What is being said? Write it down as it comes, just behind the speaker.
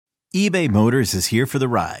eBay Motors is here for the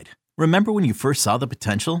ride. Remember when you first saw the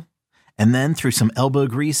potential? And then through some elbow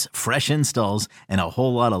grease, fresh installs, and a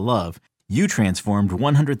whole lot of love, you transformed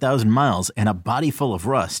 100,000 miles and a body full of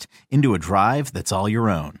rust into a drive that's all your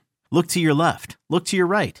own. Look to your left. Look to your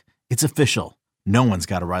right. It's official. No one's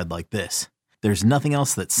got a ride like this. There's nothing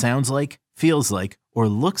else that sounds like, feels like, or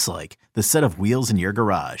looks like the set of wheels in your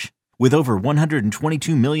garage. With over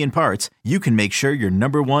 122 million parts, you can make sure your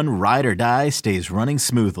number one ride or die stays running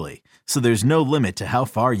smoothly. So there's no limit to how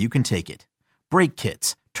far you can take it. Brake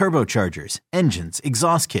kits, turbochargers, engines,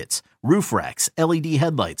 exhaust kits, roof racks, LED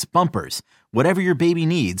headlights, bumpers, whatever your baby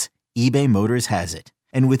needs, eBay Motors has it.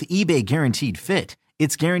 And with eBay Guaranteed Fit,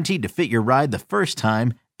 it's guaranteed to fit your ride the first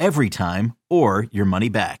time, every time, or your money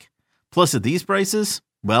back. Plus at these prices,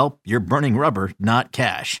 well, you're burning rubber, not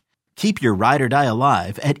cash. Keep your ride or die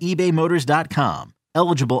alive at ebaymotors.com.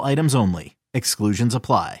 Eligible items only. Exclusions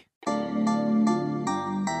apply.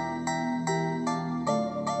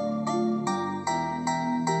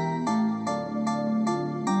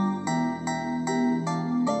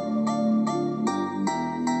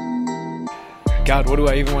 God, what do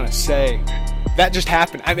I even want to say? That just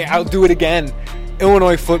happened. I mean, I'll do it again.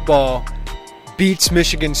 Illinois football beats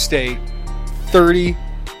Michigan State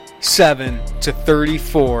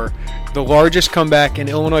 37-34. The largest comeback in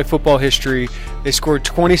Illinois football history. They scored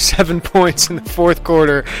 27 points in the fourth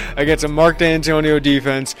quarter against a Mark D'Antonio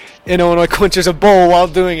defense. And Illinois clinches a bowl while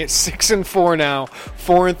doing it. 6-4 now.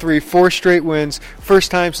 4-3. 4 straight wins.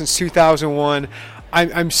 First time since 2001.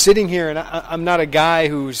 I'm sitting here, and I'm not a guy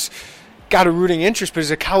who's got a rooting interest, but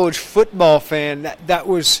as a college football fan, that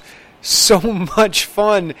was so much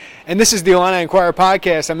fun. And this is the Illini Inquirer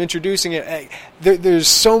podcast. I'm introducing it. There's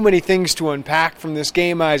so many things to unpack from this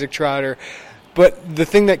game, Isaac Trotter. But the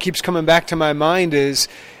thing that keeps coming back to my mind is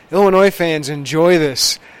Illinois fans, enjoy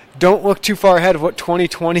this. Don't look too far ahead of what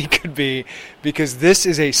 2020 could be, because this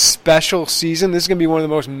is a special season. This is going to be one of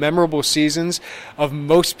the most memorable seasons of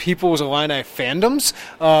most people's Illini fandoms.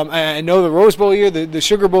 I know the Rose Bowl year, the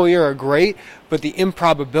Sugar Bowl year are great, but the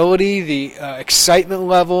improbability, the excitement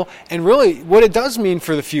level, and really what it does mean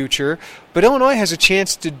for the future. But Illinois has a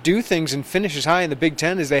chance to do things and finish as high in the Big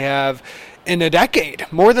Ten as they have in a decade,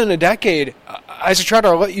 more than a decade. Isaac Trotter,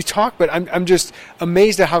 I'll let you talk, but I'm just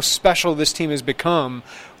amazed at how special this team has become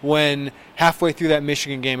when halfway through that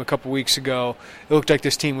Michigan game a couple weeks ago, it looked like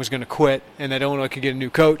this team was going to quit and that Illinois could get a new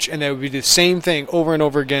coach, and that would be the same thing over and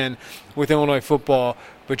over again with Illinois football.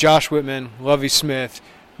 But Josh Whitman, Lovie Smith,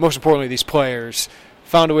 most importantly these players,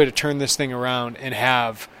 found a way to turn this thing around and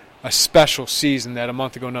have a special season that a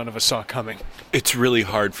month ago none of us saw coming. It's really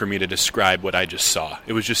hard for me to describe what I just saw.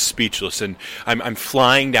 It was just speechless, and I'm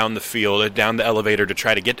flying down the field, down the elevator to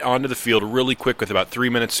try to get onto the field really quick with about 3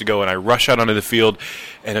 minutes to go, and I rush out onto the field,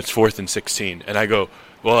 and it's 4th and 16, and I go,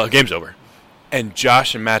 well, the game's over. And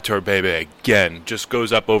Josh and Mator Bebe again just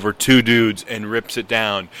goes up over 2 dudes and rips it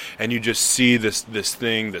down. And you just see this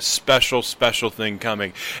thing, this special thing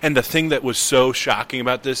coming. And the thing that was so shocking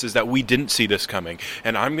about this is that we didn't see this coming.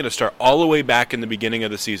 And I'm going to start all the way back in the beginning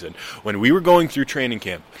of the season. When we were going through training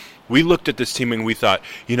camp, we looked at this team and we thought,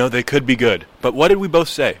 they could be good. But what did we both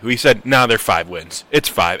say? We said, they're 5 wins. It's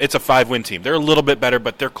 5. It's a 5-win team. They're a little bit better,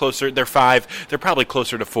 but they're closer. They're 5. They're probably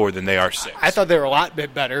closer to 4 than they are 6. I thought they were a lot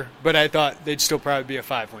bit better, but I thought they'd still probably be a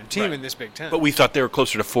 5-win team in this Big Ten. But we thought they were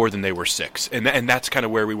closer to 4 than they were 6. And that's kind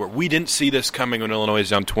of where we were. We didn't see this coming when Illinois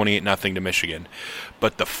is down 28-0 to Michigan.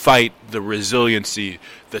 But the fight, the resiliency,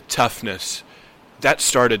 the toughness, that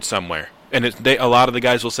started somewhere. And a lot of the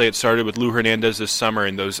guys will say it started with Lou Hernandez this summer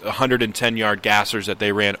and those 110-yard gassers that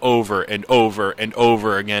they ran over and over and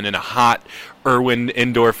over again in a hot Irwin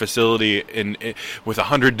indoor facility with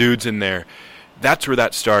 100 dudes in there. That's where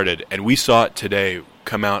that started, and we saw it today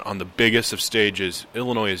come out on the biggest of stages.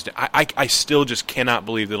 Illinois is. I still just cannot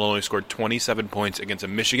believe that Illinois scored 27 points against a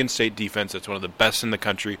Michigan State defense that's one of the best in the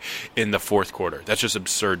country in the fourth quarter. That's just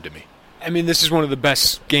absurd to me. I mean, this is one of the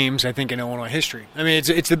best games, I think, in Illinois history. I mean,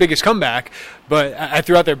 it's the biggest comeback, but I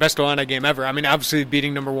threw out their best Illini game ever. I mean, obviously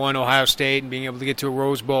beating number 1 Ohio State and being able to get to a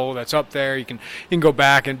Rose Bowl, that's up there. You can go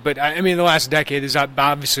back, but I mean, the last decade is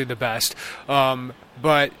obviously the best.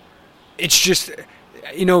 But it's just,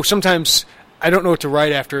 sometimes I don't know what to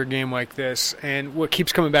write after a game like this, and what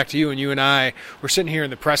keeps coming back to you and I, we're sitting here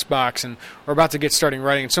in the press box, and we're about to get starting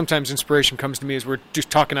writing, and sometimes inspiration comes to me as we're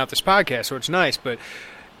just talking out this podcast, so it's nice, but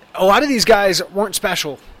a lot of these guys weren't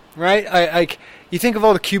special, right? You think of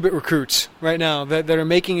all the Cubit recruits right now that are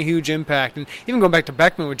making a huge impact, and even going back to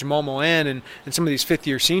Beckman with Jamal Milan and some of these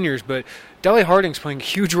fifth-year seniors, but Dele Harding's playing a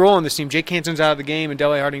huge role in this team. Jake Hanson's out of the game, and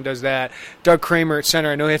Dele Harding does that. Doug Kramer at center.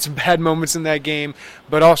 I know he had some bad moments in that game,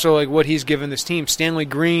 but also like what he's given this team. Stanley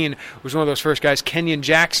Green was one of those first guys. Kenyon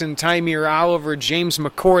Jackson, Tymir Oliver, James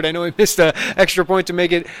McCourt. I know he missed an extra point to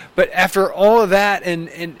make it, but after all of that, and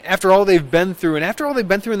after all they've been through, and after all they've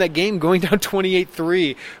been through in that game, going down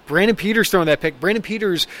 28-3, Brandon Peters throwing that pick. Brandon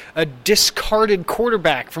Peters, a discarded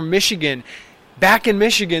quarterback from Michigan. Back in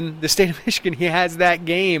Michigan, the state of Michigan, he has that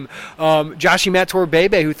game. Joshie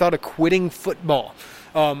Matorbebe, who thought of quitting football.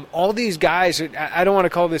 All these guys, I don't want to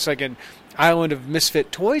call this like an island of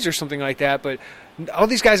misfit toys or something like that, but all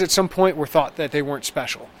these guys at some point were thought that they weren't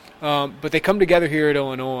special. But they come together here at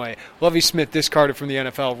Illinois. Lovie Smith discarded from the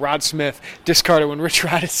NFL. Rod Smith discarded when Rich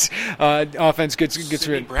Rad's offense gets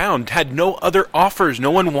rid. Brown had no other offers. No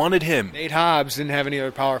one wanted him. Nate Hobbs didn't have any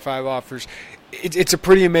other Power 5 offers. It's a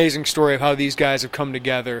pretty amazing story of how these guys have come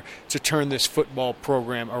together to turn this football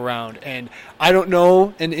program around. And I don't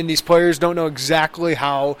know, and these players don't know exactly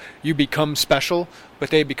how you become special, but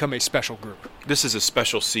they become a special group. This is a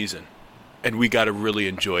special season, and we got to really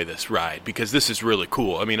enjoy this ride because this is really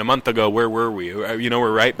cool. I mean, a month ago, where were we?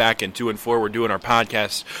 We're right back in 2-4. We're doing our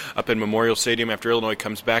podcast up in Memorial Stadium after Illinois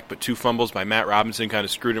comes back, but 2 fumbles by Matt Robinson kind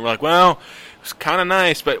of screwed it. We're like, well, it was kind of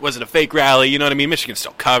nice, but was it a fake rally? You know what I mean? Michigan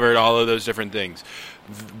still covered, all of those different things.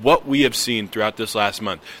 What we have seen throughout this last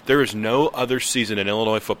month, there is no other season in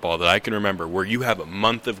Illinois football that I can remember where you have a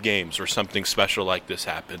month of games where something special like this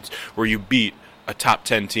happens, where you beat a top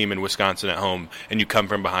 10 team in Wisconsin at home and you come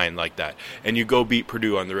from behind like that, and you go beat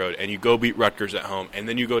Purdue on the road, and you go beat Rutgers at home, and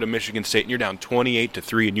then you go to Michigan State and you're down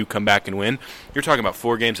 28-3 and you come back and win. You're talking about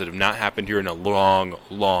 4 games that have not happened here in a long,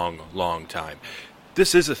 long, long time.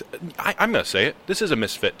 This is I'm going to say it, this is a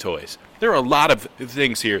misfit toys. There are a lot of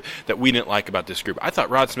things here that we didn't like about this group. I thought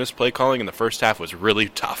Rod Smith's play calling in the first half was really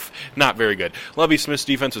tough. Not very good. Lovie Smith's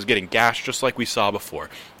defense was getting gashed just like we saw before.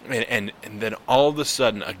 And then all of a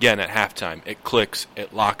sudden, again at halftime, it clicks,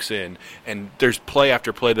 it locks in, and there's play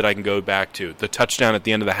after play that I can go back to. The touchdown at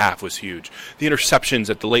the end of the half was huge. The interceptions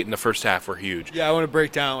at the late in the first half were huge. Yeah, I want to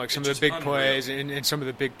break down like some of the big plays and some of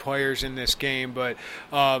the big players in this game. But,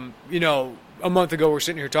 a month ago we're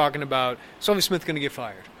sitting here talking about, is Lovie Smith going to get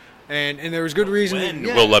fired? And there was good reason. When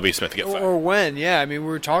will Lovie Smith get fired? Or when, yeah. I mean, we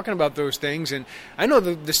were talking about those things, and I know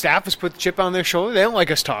the staff has put the chip on their shoulder. They don't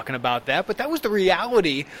like us talking about that, but that was the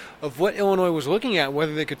reality of what Illinois was looking at,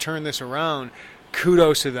 whether they could turn this around.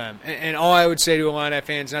 Kudos to them. And all I would say to Illini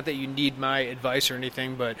fans, not that you need my advice or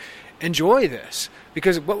anything, but enjoy this.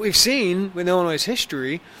 Because what we've seen with Illinois'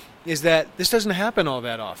 history is that this doesn't happen all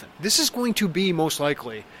that often. This is going to be, most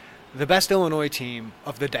likely, the best Illinois team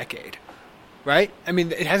of the decade. Right? I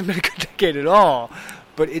mean, it hasn't been a good decade at all,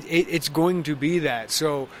 but it's going to be that.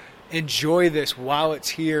 So enjoy this while it's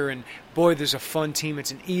here. And, boy, there's a fun team.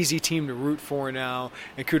 It's an easy team to root for now.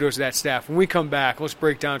 And kudos to that staff. When we come back, let's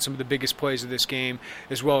break down some of the biggest plays of this game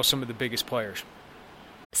as well as some of the biggest players.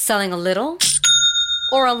 Selling a little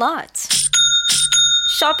or a lot?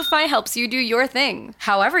 Shopify helps you do your thing,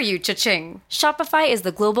 however you cha-ching. Shopify is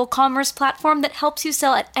the global commerce platform that helps you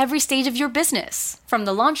sell at every stage of your business. From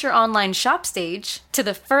the launch your online shop stage, to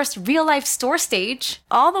the first real-life store stage,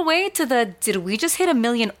 all the way to the did we just hit 1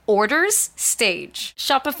 million orders stage.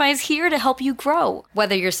 Shopify is here to help you grow.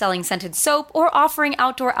 Whether you're selling scented soap or offering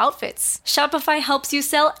outdoor outfits, Shopify helps you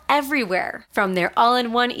sell everywhere. From their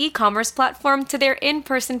all-in-one e-commerce platform to their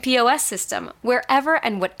in-person POS system, wherever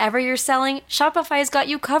and whatever you're selling, Shopify's got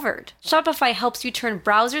you covered. Shopify helps you turn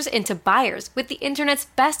browsers into buyers with the internet's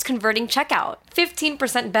best converting checkout.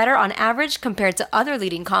 15% better on average compared to other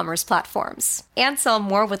leading commerce platforms. And sell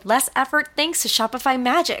more with less effort thanks to Shopify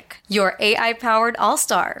Magic, your AI-powered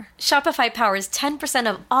all-star. Shopify powers 10%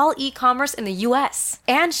 of all e-commerce in the U.S.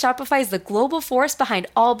 And Shopify is the global force behind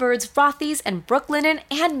Allbirds, Rothy's, and Brooklinen,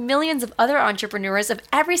 and millions of other entrepreneurs of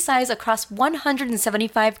every size across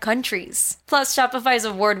 175 countries. Plus, Shopify's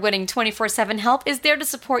award-winning 24/7 help is there to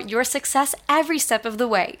support your success every step of the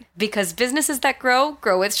way. Because businesses that grow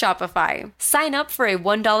with Shopify. Sign up for a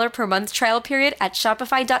 $1 per month trial period at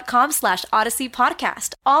shopify.com/Odyssey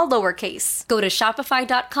Podcast, all lowercase. Go to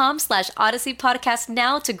shopify.com/Odyssey Podcast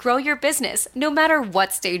now to grow your business, no matter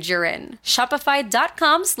what stage you're in.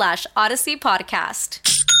 Shopify.com/Odyssey Podcast.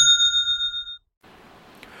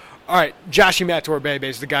 All right, Joshie Matorbebe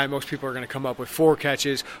is the guy most people are going to come up with. 4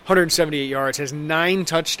 catches, 178 yards, has 9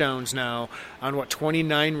 touchdowns now on,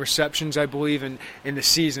 29 receptions, I believe, in the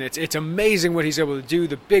season. It's amazing what he's able to do.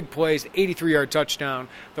 The big plays, 83-yard touchdown.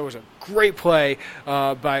 That was a great play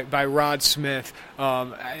by Rod Smith.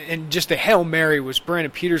 And just the Hail Mary was Brandon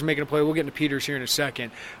Peters making a play. We'll get into Peters here in a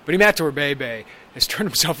second. But Matorbebe has turned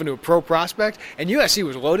himself into a pro prospect. And USC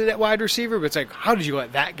was loaded at wide receiver, but it's like, how did you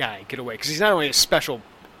let that guy get away? Because he's not only a special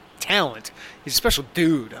talent, he's a special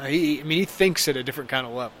dude. He thinks at a different kind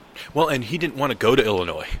of level. Well, and he didn't want to go to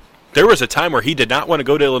Illinois. There was a time where he did not want to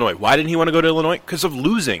go to Illinois. Why didn't he want to go to Illinois? Because of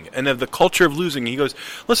losing and of the culture of losing. He goes,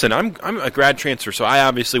 listen, I'm a grad transfer, so I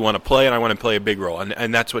obviously want to play, and I want to play a big role,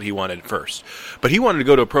 and that's what he wanted first. But he wanted to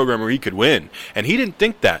go to a program where he could win, and he didn't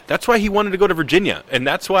think that. That's why he wanted to go to Virginia, and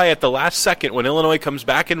that's why at the last second when Illinois comes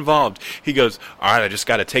back involved, he goes, all right, I just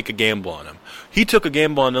got to take a gamble on him. He took a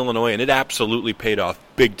gamble on Illinois, and it absolutely paid off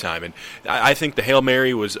big time. And I think the Hail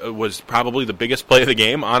Mary was probably the biggest play of the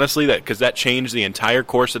game, honestly, because that changed the entire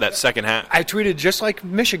course of that second half. I tweeted, just like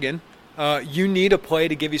Michigan, you need a play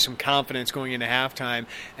to give you some confidence going into halftime.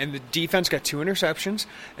 And the defense got 2 interceptions,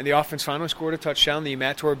 and the offense finally scored a touchdown, the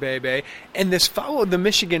Matorbebe. And this followed the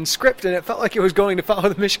Michigan script, and it felt like it was going to follow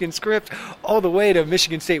the Michigan script all the way to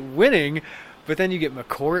Michigan State winning. But then you get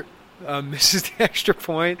McCourt. Misses the extra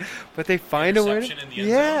point, but they find a win.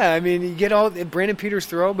 Yeah, I mean, you get all Brandon Peters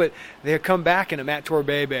throw, but they come back in a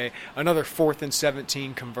Matorbebe, another 4th and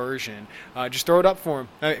 17 conversion. Just throw it up for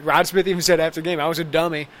him. Rod Smith even said after the game, I was a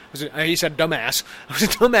dummy. He said dumbass. I was a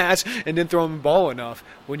dumbass and didn't throw him the ball enough.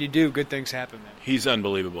 When you do, good things happen, man. He's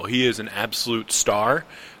unbelievable. He is an absolute star.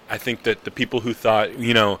 I think that the people who thought,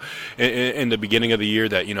 in the beginning of the year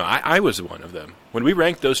that, I was one of them. When we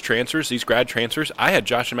ranked those transfers, these grad transfers, I had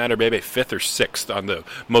Joshie Matorbebe 5th or 6th on the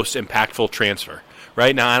most impactful transfer.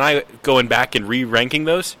 Right now, and I going back and re-ranking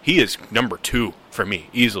those, he is number 2 for me,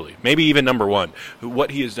 easily. Maybe even number 1.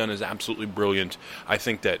 What he has done is absolutely brilliant. I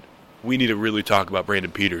think that we need to really talk about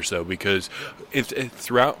Brandon Peters, though, because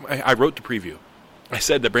throughout, I wrote the preview. I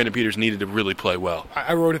said that Brandon Peters needed to really play well.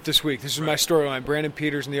 I wrote it this week. This is my storyline. Brandon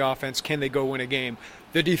Peters and the offense, can they go win a game?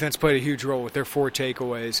 The defense played a huge role with their 4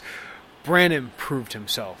 takeaways. Brandon proved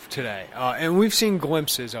himself today, and we've seen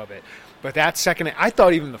glimpses of it. But that second, I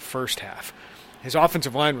thought even the first half, his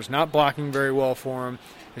offensive line was not blocking very well for him.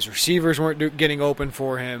 His receivers weren't getting open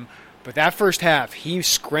for him. But that first half, he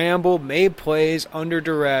scrambled, made plays under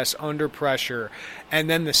duress, under pressure. And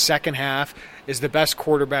then the second half is the best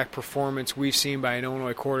quarterback performance we've seen by an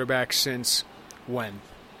Illinois quarterback since when?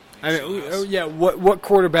 I mean, what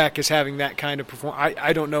quarterback is having that kind of performance?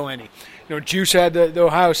 I don't know any. Juice had the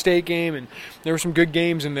Ohio State game, and there were some good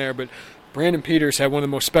games in there, but Brandon Peters had one of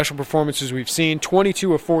the most special performances we've seen,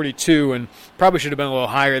 22 of 42, and probably should have been a little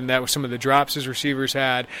higher than that with some of the drops his receivers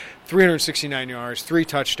had, 369 yards, 3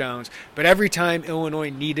 touchdowns. But every time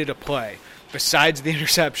Illinois needed a play, besides the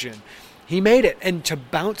interception, he made it. And to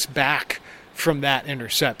bounce back from that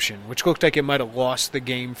interception, which looked like it might have lost the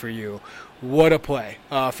game for you, what a play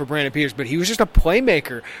for Brandon Peters. But he was just a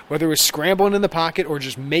playmaker, whether it was scrambling in the pocket or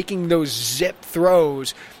just making those zip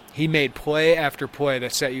throws. He made play after play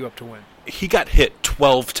that set you up to win. He got hit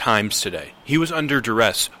 12 times today. He was under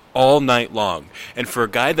duress all night long. And for a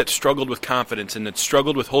guy that struggled with confidence and that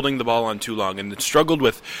struggled with holding the ball on too long and that struggled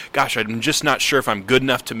with, gosh, I'm just not sure if I'm good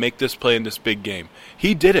enough to make this play in this big game,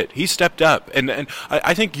 he did it. He stepped up. And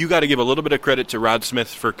I think you got to give a little bit of credit to Rod Smith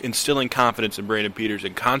for instilling confidence in Brandon Peters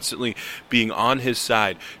and constantly being on his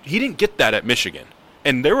side. He didn't get that at Michigan.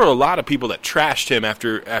 And there were a lot of people that trashed him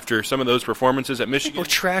after some of those performances at Michigan.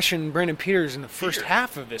 People trashing Brandon Peters in the first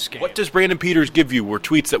half of this game. What does Brandon Peters give you? Were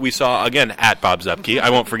tweets that we saw, again, at Bob Zupke. I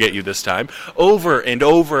won't forget you this time. Over and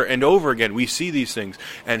over and over again, we see these things.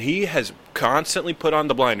 And he has constantly put on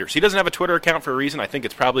the blinders. He doesn't have a Twitter account for a reason. I think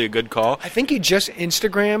it's probably a good call. I think he just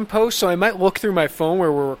Instagram posts, so I might look through my phone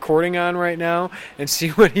where we're recording on right now and see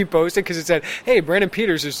what he posted, because it said, hey, Brandon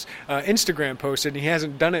Peters is Instagram posted, and he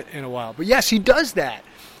hasn't done it in a while. But yes, he does that.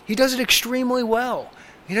 He does it extremely well.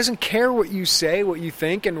 He doesn't care what you say, what you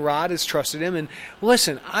think, and Rod has trusted him. And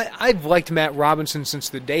listen, I've liked Matt Robinson since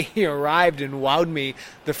the day he arrived and wowed me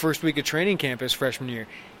the first week of training camp his freshman year.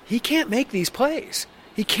 He can't make these plays.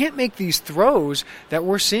 He can't make these throws that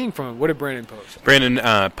we're seeing from him. What did Brandon post?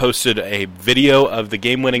 Brandon posted a video of the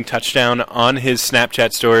game-winning touchdown on his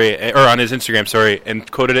Snapchat story, or on his Instagram story,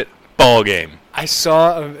 and quoted it, ball game. I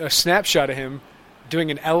saw a snapshot of him doing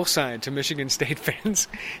an L sign to Michigan State fans.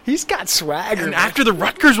 He's got swagger. And after the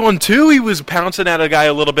Rutgers one, too, he was pouncing at a guy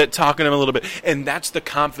a little bit, talking to him a little bit. And that's the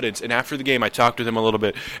confidence. And after the game, I talked with him a little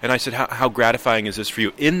bit, and I said, how gratifying is this for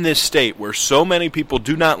you? In this state where so many people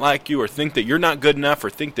do not like you or think that you're not good enough or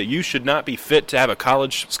think that you should not be fit to have a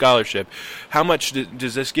college scholarship, how much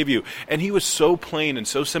does this give you? And he was so plain and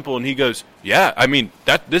so simple, and he goes, yeah, I mean,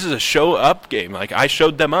 this is a show-up game. Like, I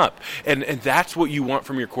showed them up. And that's what you want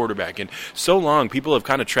from your quarterback. And so long, people have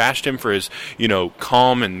kind of trashed him for his,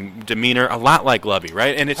 calm and demeanor, a lot like Lovie,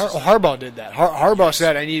 right? And it's Harbaugh did that. Harbaugh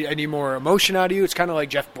said, I need more emotion out of you. It's kind of like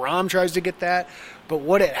Jeff Brom tries to get that. But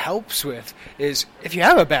what it helps with is if you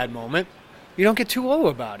have a bad moment, you don't get too low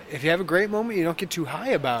about it. If you have a great moment, you don't get too high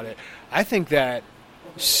about it. I think that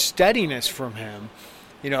steadiness from him,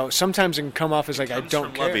 sometimes it can come off as like, I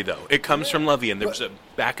don't care. Lovie, though. It comes from Lovie, and there's a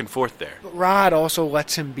back and forth there. But Rod also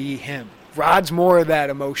lets him be him. Rod's more of that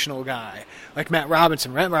emotional guy, like Matt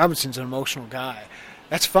Robinson. Matt Robinson's an emotional guy.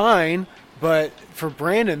 That's fine, but for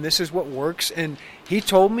Brandon, this is what works. And he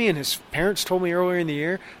told me, and his parents told me earlier in the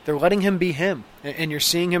year, they're letting him be him, and you're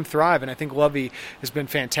seeing him thrive. And I think Lovie has been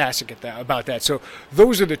fantastic about that. So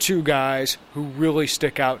those are the two guys who really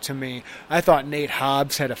stick out to me. I thought Nate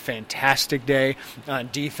Hobbs had a fantastic day on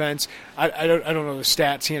defense. I don't know the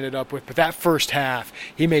stats he ended up with, but that first half,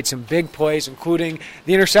 he made some big plays, including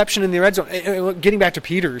the interception in the red zone. Getting back to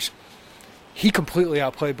Peters, he completely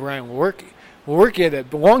outplayed Brian Lewerke. Lewerke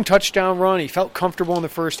had a long touchdown run. He felt comfortable in the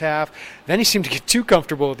first half. Then he seemed to get too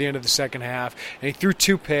comfortable at the end of the second half, and he threw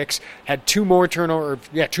 2 picks, had 2 more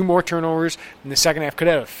turnovers in the second half. Could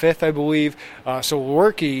have had a fifth, I believe. So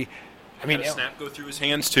Lewerke, had a snap go through his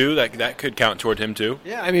hands too. That could count toward him too.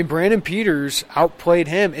 Yeah, Brandon Peters outplayed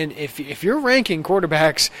him, and if you're ranking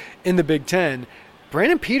quarterbacks in the Big Ten,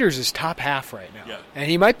 Brandon Peters is top half right now, and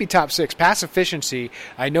he might be top 6. Pass efficiency,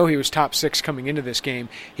 I know he was top 6 coming into this game.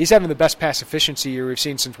 He's having the best pass efficiency year we've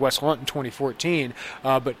seen since Wes Lunt in 2014,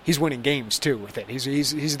 but he's winning games, too, with it.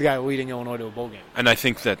 He's the guy leading Illinois to a bowl game. And I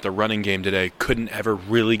think that the running game today couldn't ever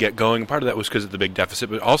really get going. Part of that was because of the big deficit,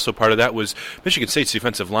 but also part of that was Michigan State's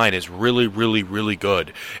defensive line is really, really, really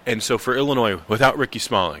good. And so for Illinois, without Ricky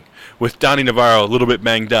Smalling, with Donnie Navarro a little bit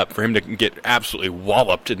banged up, for him to get absolutely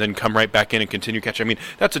walloped and then come right back in and continue catching.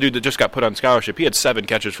 That's a dude that just got put on scholarship. He had 7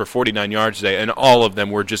 catches for 49 yards today, and all of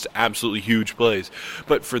them were just absolutely huge plays.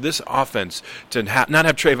 But for this offense to not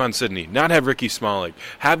have Trayvon Sidney, not have Ricky Smalling,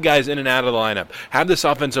 have guys in and out of the lineup, have this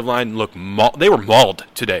offensive line look they were mauled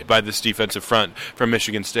today by this defensive front from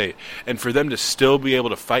Michigan State. And for them to still be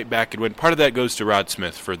able to fight back and win, part of that goes to Rod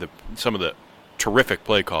Smith for some of the terrific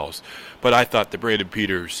play calls. But I thought that Brandon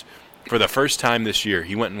Peters, for the first time this year,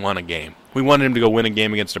 he went and won a game. We wanted him to go win a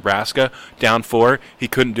game against Nebraska, down 4. He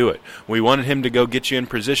couldn't do it. We wanted him to go get you in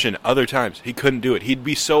position other times. He couldn't do it. He'd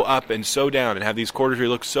be so up and so down and have these quarters where he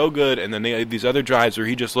looked so good, and then they had these other drives where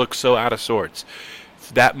he just looked so out of sorts.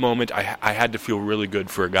 That moment, I had to feel really good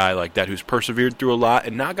for a guy like that who's persevered through a lot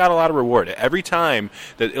and not got a lot of reward. Every time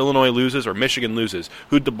that Illinois loses or Michigan loses,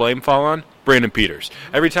 who'd the blame fall on? Brandon Peters.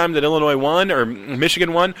 Every time that Illinois won or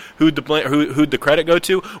Michigan won, who'd the credit go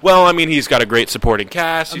to? Well, he's got a great supporting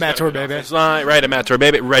cast. Matt Torbebe. Right, Matt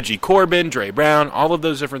Torbebe, Reggie Corbin, Dre Brown, all of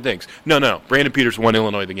those different things. No. Brandon Peters won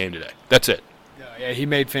Illinois the game today. That's it. Yeah, he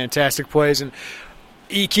made fantastic plays, and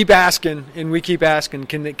you keep asking, and we keep asking,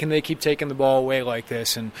 can they keep taking the ball away like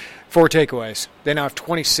this? And 4 takeaways. They now have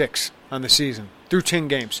 26 on the season through 10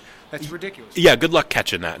 games. That's ridiculous. Yeah, good luck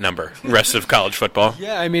catching that number, rest of college football.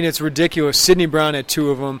 Yeah, it's ridiculous. Sidney Brown had 2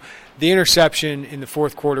 of them. The interception in the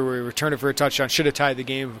fourth quarter where he returned it for a touchdown should have tied the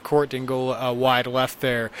game. The court didn't go wide left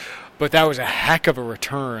there. But that was a heck of a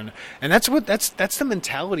return. And that's the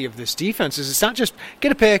mentality of this defense. Is it's not just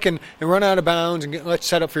get a pick and run out of bounds and let's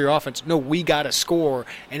set up for your offense. No, we got to score.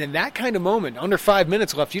 And in that kind of moment, under 5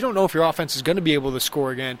 minutes left, you don't know if your offense is going to be able to score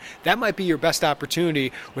again. That might be your best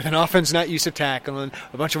opportunity with an offense not used to tackling,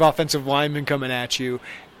 a bunch of offensive linemen coming at you.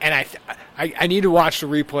 And I need to watch the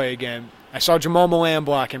replay again. I saw Jamal Milan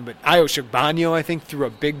blocking, but Ayo Shagbanyo, I think, threw a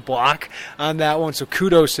big block on that one, so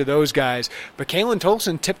kudos to those guys. But Kalen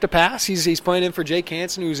Tolson tipped a pass. He's playing in for Jake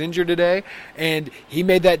Hansen, who's injured today, and he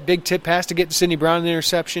made that big tip pass to get to Sidney Brown an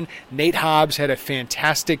interception. Nate Hobbs had a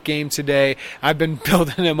fantastic game today. I've been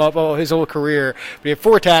building him up his whole career. But he had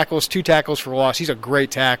 4 tackles, 2 tackles for loss. He's a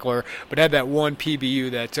great tackler, but had that one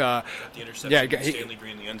PBU that the interception Stanley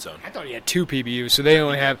Green in the end zone. I thought he had 2 PBUs, so they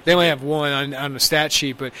only have one on the stat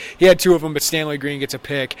sheet, but he had 2 of of them, but Stanley Green gets a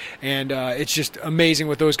pick, and it's just amazing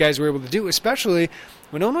what those guys were able to do, especially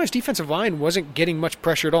when Illinois' defensive line wasn't getting much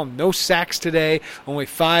pressure at all. No sacks today, only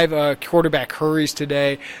 5 quarterback hurries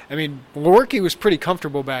today. I mean, Lewerke was pretty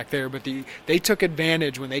comfortable back there, but they took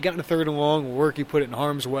advantage. When they got in the 3rd and long, Lewerke put it in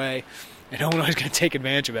harm's way. And Illinois is going to take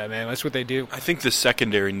advantage of that, man. That's what they do. I think the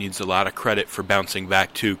secondary needs a lot of credit for bouncing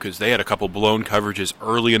back, too, because they had a couple blown coverages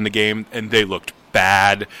early in the game, and they looked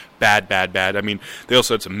bad. I mean, they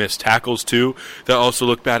also had some missed tackles, too, that also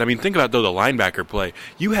looked bad. I mean, think about, though, the linebacker play.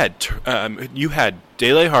 You had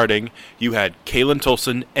Dele Harding, you had Kalen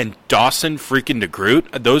Tolson, and Dawson freaking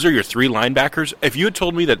DeGroot. Those are your 3 linebackers. If you had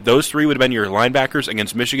told me that those 3 would have been your linebackers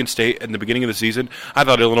against Michigan State in the beginning of the season, I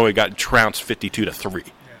thought Illinois got trounced 52-3.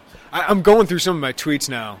 I'm going through some of my tweets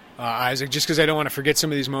now, Isaac, just because I don't want to forget some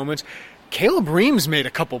of these moments. Caleb Reams made a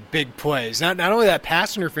couple big plays. Not only that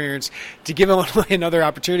pass interference to give Illinois another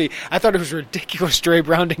opportunity. I thought it was ridiculous Dre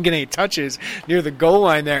Brown didn't get any touches near the goal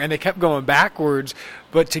line there, and they kept going backwards.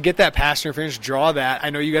 But to get that pass interference, draw that, I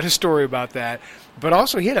know you got a story about that. But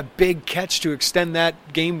also he had a big catch to extend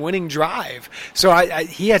that game-winning drive. So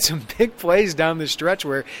he had some big plays down the stretch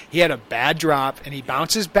where he had a bad drop, and he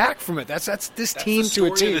bounces back from it. That's this team to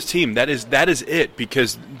a team. This team, that is it,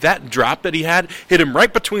 because that drop that he had hit him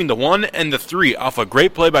right between the 1 and the 3 off a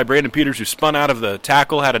great play by Brandon Peters, who spun out of the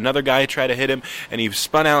tackle, had another guy try to hit him, and he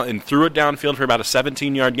spun out and threw it downfield for about a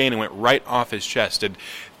 17-yard gain and went right off his chest. And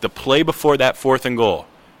the play before that 4th and goal,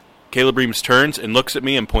 Caleb Reams turns and looks at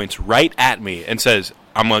me and points right at me and says,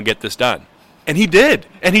 "I'm going to get this done." And he did.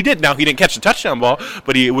 Now, he didn't catch the touchdown ball,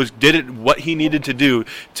 but he did it what he needed to do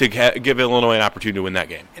to give Illinois an opportunity to win that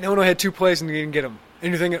game. And Illinois had 2 plays and they didn't get them.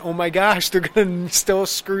 And you're thinking, oh, my gosh, they're going to still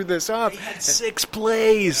screw this up. He had 6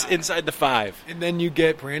 plays inside the 5. And then you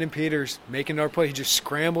get Brandon Peters making another play. He just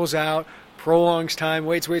scrambles out, prolongs time,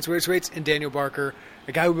 waits, and Daniel Barker,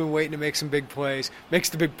 a guy who's been waiting to make some big plays, makes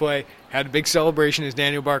the big play, had a big celebration as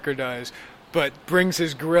Daniel Barker does, but brings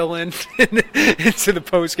his grill in into the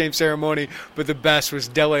post-game ceremony. But the best was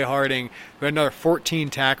Dele Harding, who had another 14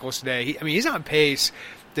 tackles today. He's on pace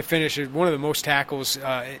to finish one of the most tackles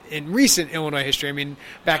in recent Illinois history. I mean,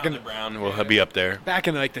 back in Brown will be up there. Back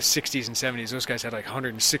in like the 60s and 70s, those guys had like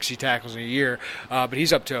 160 tackles in a year. But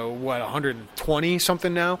he's up to 120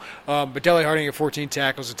 something now. But Dele Harding at 14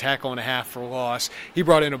 tackles, a tackle and a half for loss. He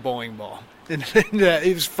brought in a bowling ball, and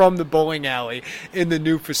it was from the bowling alley in the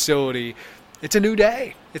new facility. It's a new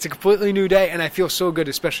day. It's a completely new day, and I feel so good,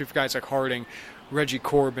 especially for guys like Harding, Reggie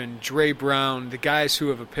Corbin, Dre Brown, the guys who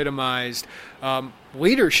have epitomized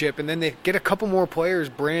leadership, and then they get a couple more players,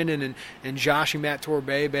 Brandon and Josh and Matt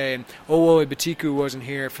Torbebe, and Owole Batiku wasn't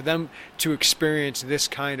here. For them to experience this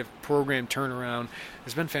kind of program turnaround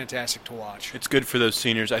has been fantastic to watch. It's good for those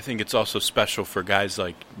seniors. I think it's also special for guys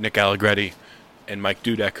like Nick Allegretti and Mike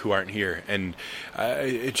Dudek, who aren't here. And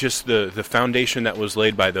it's just the foundation that was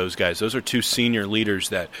laid by those guys. Those are 2 senior leaders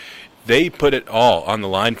that they put it all on the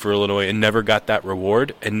line for Illinois and never got that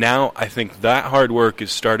reward. And now I think that hard work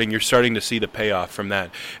is starting. You're starting to see the payoff from that.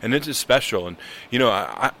 And it's special. And,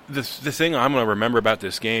 the thing I'm going to remember about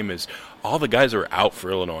this game is all the guys that were out for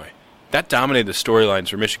Illinois. That dominated the storylines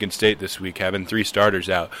for Michigan State this week, having 3 starters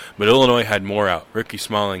out. But Illinois had more out. Ricky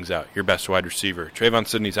Smalling's out, your best wide receiver. Trayvon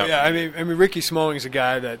Sidney's out. Yeah, I mean, Ricky Smalling's a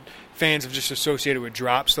guy that fans have just associated with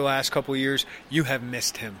drops the last couple of years. You have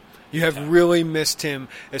missed him. You have really missed him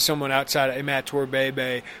as someone outside of Matt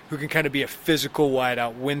Torbebe who can kind of be a physical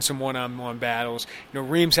wideout, win some one-on-one battles.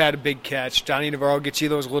 Reams had a big catch. Johnny Navarro gets you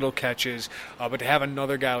those little catches. But to have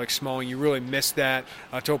another guy like Smalling, you really missed that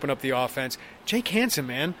to open up the offense. Jake Hansen,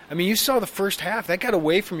 man. I mean, you saw the first half. That got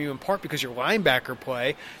away from you in part because your linebacker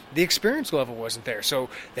play, the experience level wasn't there. So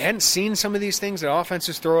they hadn't seen some of these things that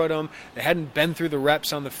offenses throw at them. They hadn't been through the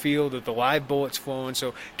reps on the field of the live bullets flowing.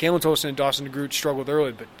 So Kalen Tolson and Dawson DeGroot struggled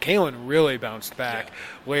early, but Kalen really bounced back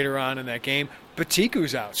later on in that game.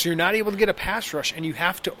 Batiku's out, so you're not able to get a pass rush, and you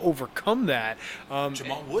have to overcome that.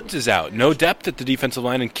 Jamal Woods is out. No depth at the defensive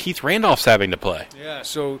line, and Keith Randolph's having to play. Yeah,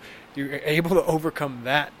 so you're able to overcome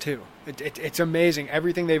that too. It's amazing,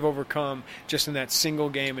 everything they've overcome just in that single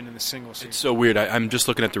game and in the single season. It's so weird. I'm just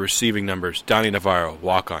looking at the receiving numbers. Donnie Navarro,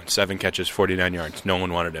 walk-on, 7 catches, 49 yards. No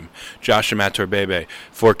one wanted him. Josh Amatorbebe,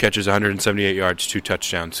 4 catches, 178 yards, 2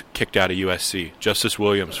 touchdowns. Kicked out of USC. Justice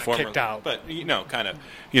Williams, kicked out. But, booted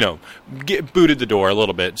the door a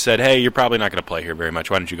little bit. Said, hey, you're probably not going to play here very much.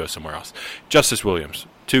 Why don't you go somewhere else? Justice Williams,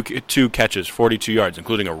 two catches, 42 yards,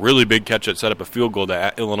 including a really big catch that set up a field goal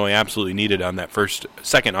that Illinois absolutely needed on that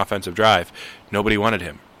second offensive drive. Nobody wanted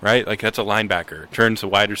him, right? Like, that's a linebacker. Turns to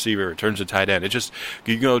wide receiver, turns to tight end. It just,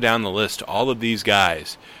 you go down the list, all of these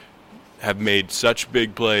guys have made such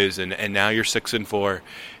big plays, and now you're 6-4,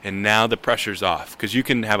 and now the pressure's off because you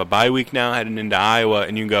can have a bye week now heading into Iowa,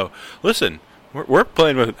 and you can go, listen, we're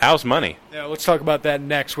playing with house money. Yeah, let's talk about that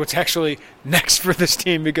next. What's actually next for this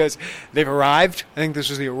team, because they've arrived. I think this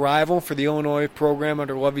was the arrival for the Illinois program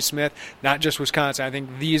under Lovie Smith, not just Wisconsin. I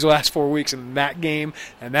think these last 4 weeks and that game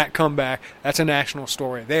and that comeback, that's a national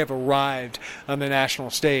story. They have arrived on the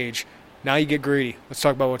national stage. Now you get greedy. Let's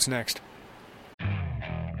talk about what's next.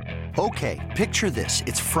 Okay, picture this.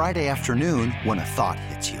 It's Friday afternoon when a thought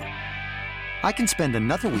hits you. I can spend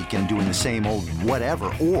another weekend doing the same old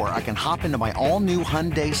whatever, or I can hop into my all-new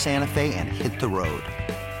Hyundai Santa Fe and hit the road.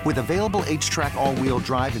 With available H-Track all-wheel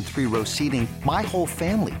drive and 3-row seating, my whole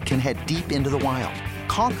family can head deep into the wild.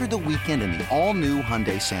 Conquer the weekend in the all-new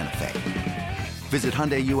Hyundai Santa Fe. Visit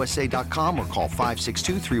HyundaiUSA.com or call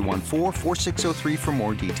 562-314-4603 for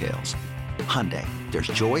more details. Hyundai, there's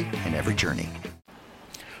joy in every journey.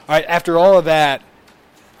 All right, after all of that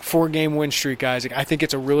 4-game win streak, Isaac, I think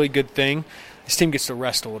it's a really good thing. This team gets to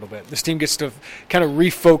rest a little bit. This team gets to kind of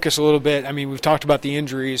refocus a little bit. I mean, we've talked about the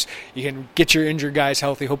injuries. You can get your injured guys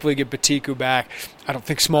healthy, hopefully get Batiku back. I don't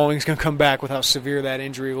think Smalling's going to come back with how severe that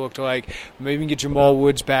injury looked like. Maybe we can get Jamal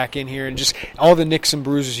Woods back in here, and just all the nicks and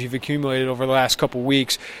bruises you've accumulated over the last couple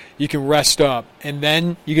weeks, you can rest up. And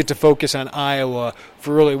then you get to focus on Iowa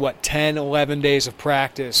for really, 10, 11 days of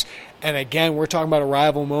practice. And again, we're talking about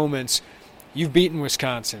arrival moments. You've beaten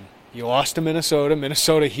Wisconsin. You lost to Minnesota.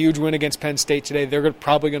 Minnesota, huge win against Penn State today. They're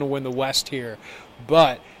probably going to win the West here.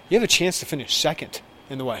 But you have a chance to finish second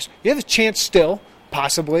in the West. You have a chance still,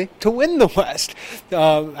 possibly, to win the West.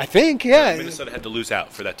 I think, yeah. Minnesota had to lose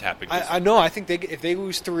out for that tapping. I know. I think if they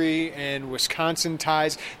lose 3 and Wisconsin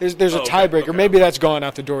ties, there's a tiebreaker. Okay. Maybe that's gone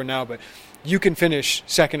out the door now, but you can finish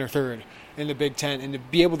second or third in the Big Ten. And to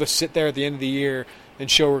be able to sit there at the end of the year and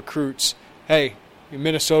show recruits, hey,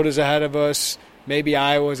 Minnesota's ahead of us. Maybe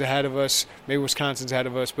Iowa's ahead of us. Maybe Wisconsin's ahead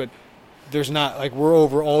of us. But there's not, we're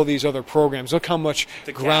over all these other programs. Look how much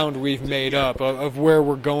ground we've made up of where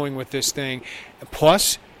we're going with this thing.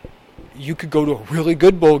 Plus, you could go to a really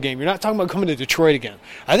good bowl game. You're not talking about coming to Detroit again.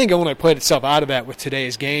 I think Illinois played itself out of that with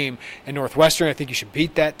today's game. And Northwestern, I think you should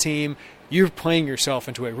beat that team. You're playing yourself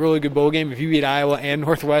into a really good bowl game. If you beat Iowa and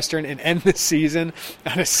Northwestern and end the season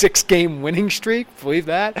on a 6-game winning streak, believe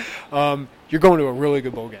that, you're going to a really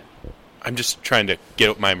good bowl game. I'm just trying to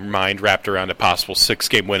get my mind wrapped around a possible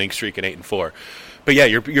 6-game winning streak at 8-4. But yeah,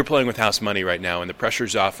 you're playing with house money right now, and the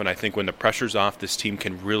pressure's off. And I think when the pressure's off, this team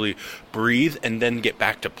can really breathe and then get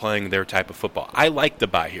back to playing their type of football. I like the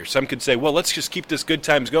bye here. Some could say, well, let's just keep this good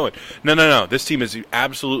times going. No. This team is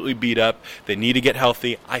absolutely beat up. They need to get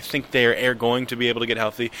healthy. I think they're going to be able to get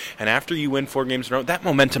healthy. And after you win 4 games in a row, that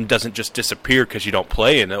momentum doesn't just disappear because you don't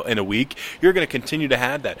play in a week. You're going to continue to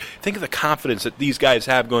have that. Think of the confidence that these guys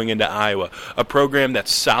have going into Iowa, a program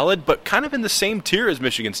that's solid but kind of in the same tier as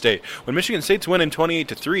Michigan State. When Michigan State's winning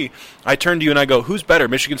 28-3, I turn to you and I go, who's better,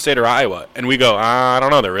 Michigan State or Iowa? And we go, I don't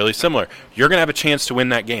know, they're really similar. You're going to have a chance to win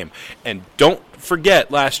that game. And don't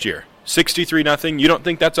forget last year, 63-0. You don't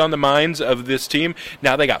think that's on the minds of this team?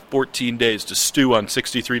 Now they got 14 days to stew on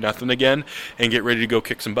 63-0 again and get ready to go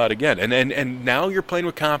kick some butt again. And now you're playing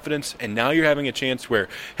with confidence, and now you're having a chance where,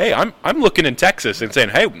 hey, I'm looking in Texas and saying,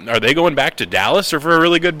 hey, are they going back to Dallas or for a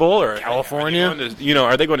really good bowl, or California?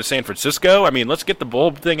 Are they going to San Francisco? I mean, let's get the bowl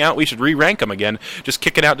thing out. We should re-rank them again. Just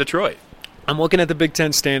kick it out Detroit. I'm looking at the Big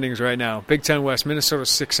Ten standings right now. Big Ten West, Minnesota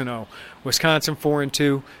 6-0, Wisconsin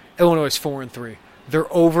 4-2, Illinois 4-3.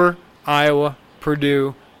 They're over Iowa,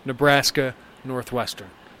 Purdue, Nebraska, Northwestern.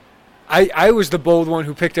 I was the bold one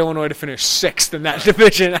who picked Illinois to finish 6th in that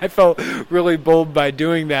division. I felt really bold by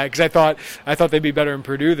doing that because I thought they'd be better in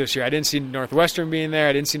Purdue this year. I didn't see Northwestern being there.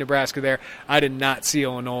 I didn't see Nebraska there. I did not see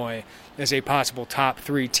Illinois as a possible top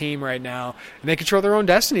 3 team right now. And they control their own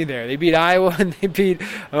destiny there. They beat Iowa and they beat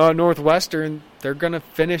Northwestern. They're going to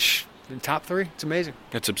finish in top 3. It's amazing.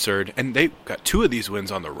 That's absurd. And they've got 2 of these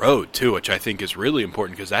wins on the road, too, which I think is really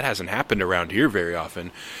important because that hasn't happened around here very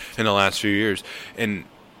often in the last few years. And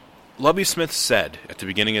Lovie Smith said at the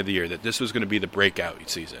beginning of the year that this was going to be the breakout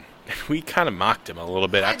season. We kind of mocked him a little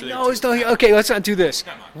bit. Okay, let's not do this.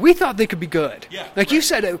 We thought they could be good. Yeah, you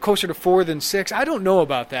said, closer to 4 than 6. I don't know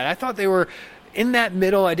about that. I thought they were in that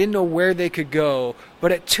middle. I didn't know where they could go.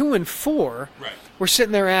 But at 2 and 4, we're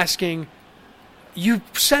sitting there asking, you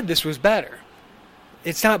said this was better.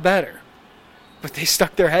 It's not better. But they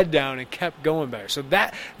stuck their head down and kept going better. So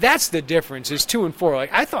that's the difference is 2 and 4.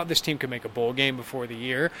 I thought this team could make a bowl game before the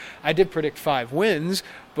year. I did predict 5 wins,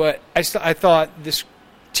 but I thought this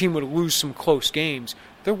team would lose some close games.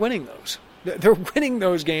 They're winning those. They're winning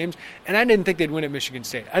those games, and I didn't think they'd win at Michigan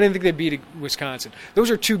State. I didn't think they'd beat Wisconsin. Those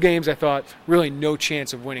are two games I thought really no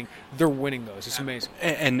chance of winning. They're winning those. It's amazing.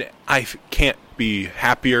 And I can't be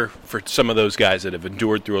happier for some of those guys that have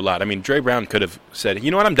endured through a lot. I mean, Dre Brown could have said, you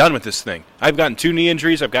know what, I'm done with this thing. I've gotten 2 knee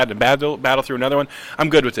injuries. I've got to battle through another one. I'm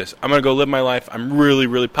good with this. I'm going to go live my life. I'm really,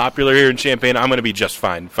 really popular here in Champaign. I'm going to be just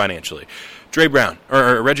fine financially. Dre Brown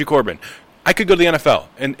or Reggie Corbin, I could go to the NFL,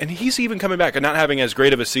 and he's even coming back and not having as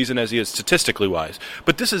great of a season as he is statistically wise.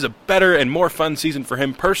 But this is a better and more fun season for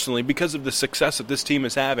him personally because of the success that this team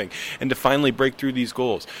is having and to finally break through these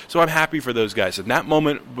goals. So I'm happy for those guys. And that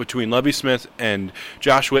moment between Lovie Smith and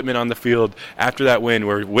Josh Whitman on the field after that win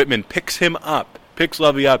where Whitman picks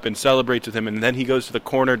Lovie up and celebrates with him, and then he goes to the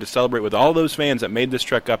corner to celebrate with all those fans that made this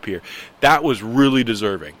trek up here. That was really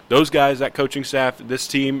deserving. Those guys, that coaching staff, this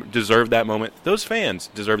team deserved that moment. Those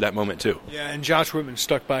fans deserve that moment too. Yeah, and Josh Whitman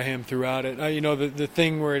stuck by him throughout it. The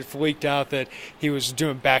thing where it leaked out that he was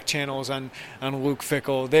doing back channels on Luke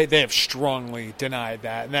Fickell, they have strongly denied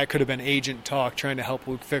that, and that could have been agent talk trying to help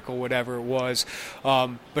Luke Fickell, whatever it was.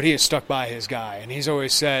 But he has stuck by his guy, and he's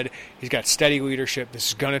always said he's got steady leadership. This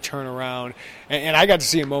is going to turn around. And I got to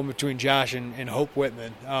see a moment between Josh and Hope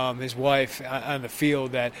Whitman, his wife, on the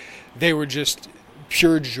field that they were just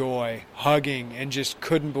pure joy, hugging, and just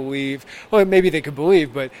couldn't believe. Well, maybe they could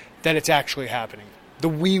believe, but that it's actually happening. The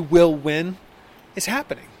we will win is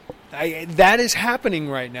happening. That is happening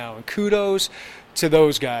right now. And kudos to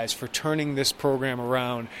those guys for turning this program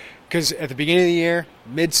around. Because at the beginning of the year,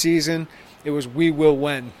 mid-season, it was we will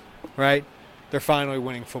win, right? They're finally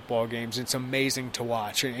winning football games. It's amazing to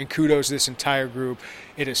watch. And kudos to this entire group.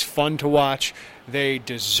 It is fun to watch. They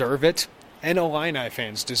deserve it. And Illini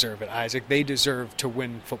fans deserve it, Isaac. They deserve to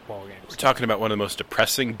win football games. We're talking about one of the most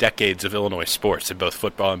depressing decades of Illinois sports in both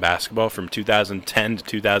football and basketball from 2010 to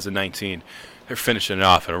 2019. They're finishing it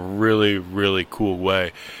off in a really, really cool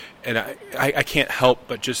way. And I can't help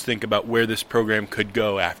but just think about where this program could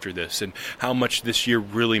go after this and how much this year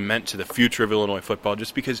really meant to the future of Illinois football.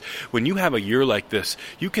 Just because when you have a year like this,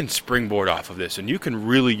 you can springboard off of this and you can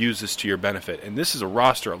really use this to your benefit. And this is a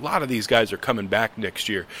roster. A lot of these guys are coming back next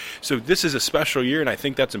year. So this is a special year, and I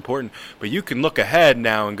think that's important. But you can look ahead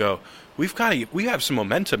now and go, we have some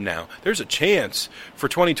momentum now. There's a chance for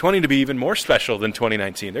 2020 to be even more special than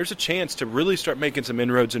 2019. There's a chance to really start making some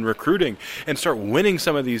inroads in recruiting and start winning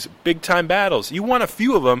some of these big-time battles. You won a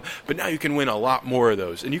few of them, but now you can win a lot more of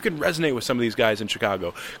those. And you can resonate with some of these guys in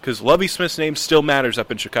Chicago because Lovie Smith's name still matters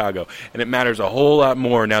up in Chicago, and it matters a whole lot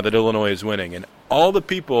more now that Illinois is winning. And all the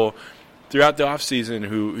people throughout the offseason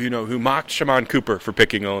who mocked Shaman Cooper for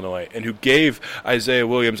picking Illinois and who gave Isaiah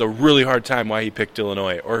Williams a really hard time why he picked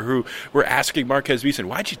Illinois, or who were asking Marquez Beeson,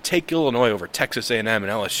 why'd you take Illinois over Texas A&M and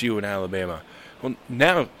LSU and Alabama? Well,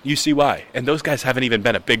 now you see why. And those guys haven't even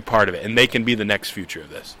been a big part of it, and they can be the next future of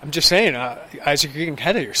this. I'm just saying, Isaac, you're getting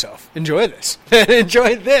ahead of yourself. Enjoy this.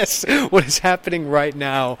 Enjoy this, what is happening right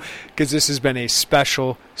now, because this has been a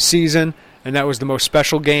special season, and that was the most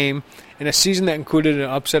special game in a season that included an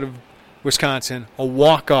upset of Wisconsin, a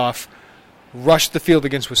walk-off, rushed the field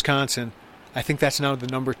against Wisconsin. I think that's now the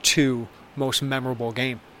number 2 most memorable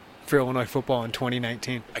game for Illinois football in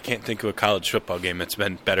 2019. I can't think of a college football game that's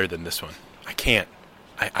been better than this one. I can't.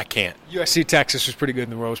 I can't. USC Texas was pretty good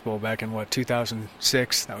in the Rose Bowl back in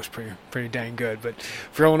 2006. That was pretty dang good. But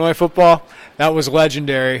for Illinois football, that was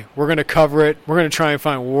legendary. We're going to cover it. We're going to try and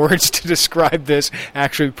find words to describe this.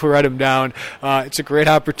 Actually, write them down. It's a great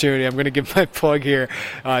opportunity. I'm going to give my plug here.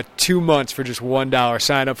 2 months for just $1.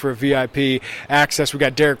 Sign up for a VIP access. We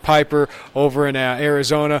got Derek Piper over in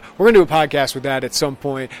Arizona. We're going to do a podcast with that at some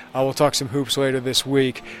point. We'll talk some hoops later this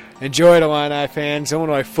week. Enjoy it, Illini fans.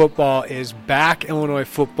 Illinois football is back. Illinois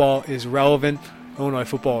football is relevant. Illinois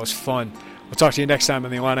football is fun. We'll talk to you next time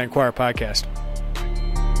on the Illini Inquirer podcast.